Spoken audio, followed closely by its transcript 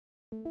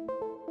In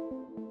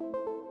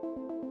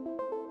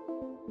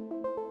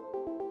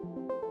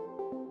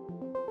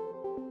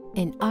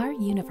our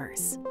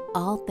universe,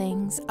 all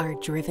things are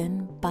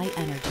driven by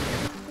energy.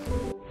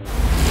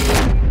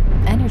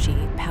 Energy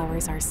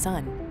powers our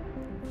sun,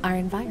 our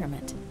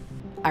environment,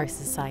 our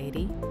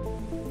society,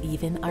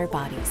 even our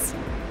bodies.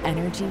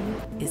 Energy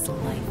is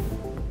life.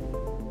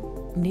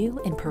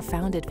 New and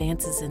profound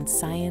advances in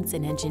science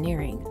and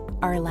engineering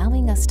are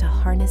allowing us to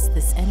harness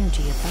this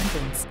energy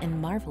abundance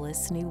in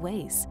marvelous new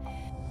ways.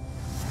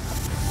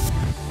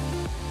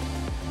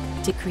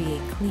 To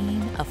create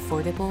clean,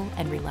 affordable,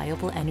 and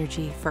reliable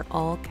energy for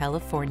all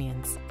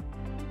Californians.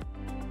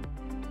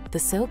 The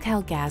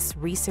SoCalGas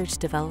Research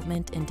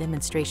Development and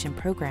Demonstration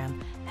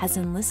Program has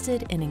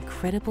enlisted an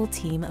incredible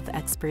team of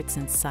experts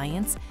in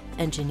science,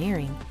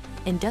 engineering,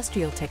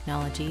 industrial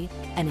technology,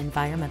 and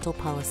environmental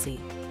policy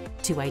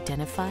to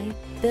identify,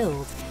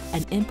 build,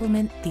 and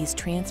implement these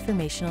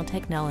transformational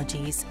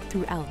technologies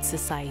throughout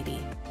society.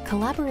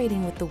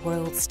 Collaborating with the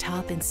world's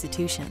top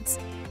institutions,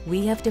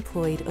 we have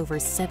deployed over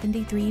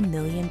 $73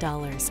 million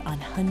on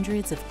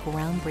hundreds of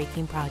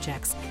groundbreaking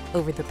projects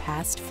over the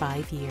past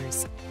 5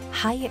 years.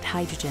 Hyatt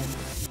Hydrogen,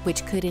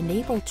 which could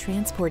enable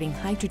transporting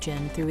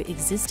hydrogen through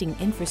existing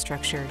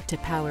infrastructure to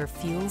power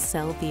fuel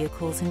cell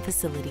vehicles and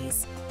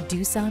facilities.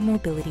 Doosan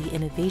Mobility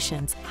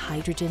Innovations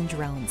hydrogen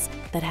drones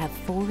that have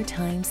 4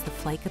 times the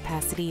flight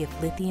capacity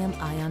of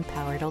lithium-ion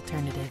powered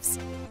alternatives.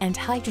 And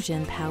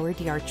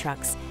hydrogen-powered yard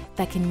trucks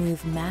that can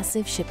move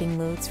massive shipping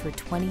loads for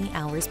 20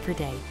 hours per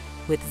day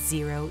with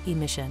 0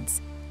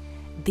 emissions.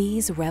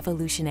 These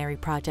revolutionary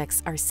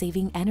projects are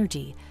saving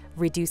energy,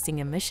 reducing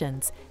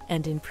emissions,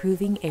 and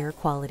improving air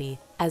quality,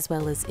 as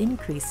well as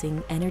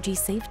increasing energy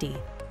safety,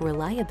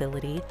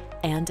 reliability,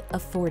 and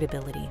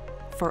affordability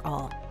for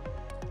all.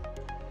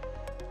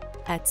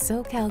 At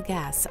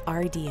SoCalGas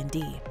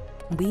RD&D,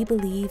 we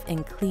believe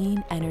in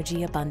clean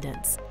energy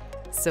abundance,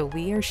 so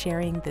we are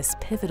sharing this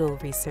pivotal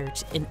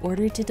research in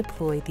order to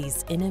deploy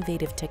these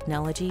innovative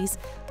technologies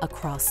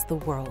across the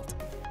world.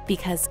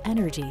 Because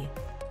energy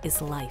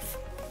is life.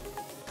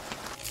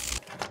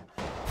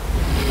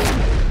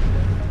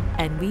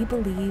 And we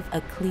believe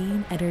a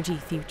clean energy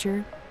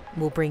future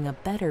will bring a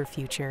better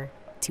future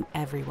to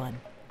everyone.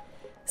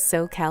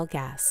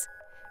 SoCalGas,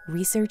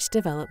 Research,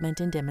 Development,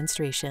 and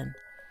Demonstration.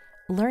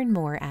 Learn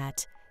more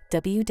at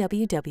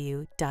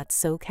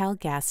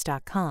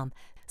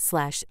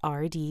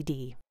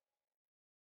www.socalgas.com/RDD.